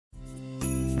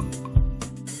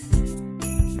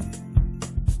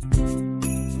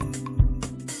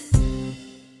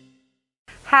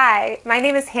Hi, my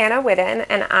name is Hannah Whiddon,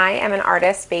 and I am an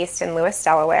artist based in Lewis,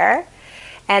 Delaware.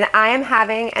 And I am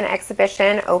having an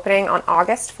exhibition opening on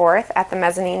August 4th at the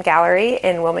Mezzanine Gallery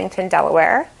in Wilmington,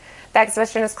 Delaware. The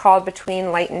exhibition is called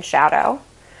Between Light and Shadow.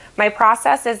 My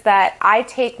process is that I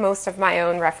take most of my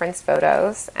own reference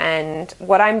photos, and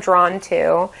what I'm drawn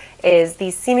to is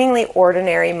these seemingly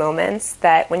ordinary moments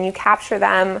that when you capture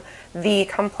them, the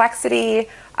complexity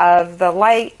of the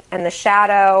light and the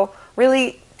shadow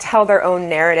really tell their own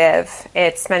narrative.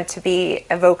 It's meant to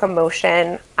evoke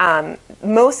emotion.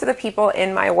 Most of the people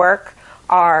in my work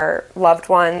are loved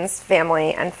ones,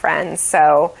 family, and friends,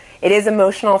 so it is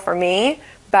emotional for me,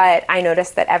 but I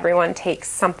notice that everyone takes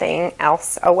something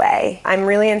else away. I'm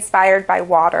really inspired by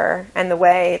water and the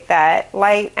way that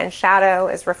light and shadow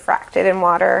is refracted in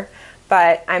water,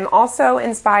 but I'm also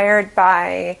inspired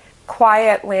by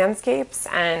quiet landscapes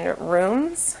and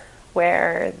rooms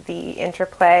where the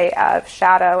interplay of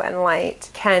shadow and light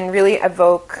can really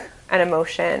evoke an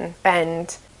emotion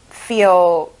and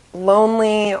feel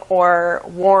lonely or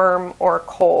warm or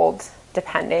cold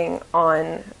depending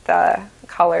on the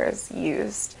colors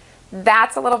used.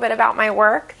 That's a little bit about my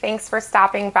work. Thanks for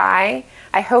stopping by.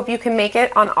 I hope you can make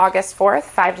it on August 4th,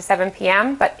 5 to 7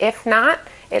 p.m., but if not,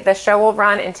 the show will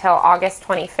run until August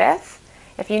 25th.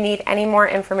 If you need any more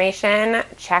information,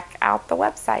 check out the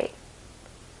website.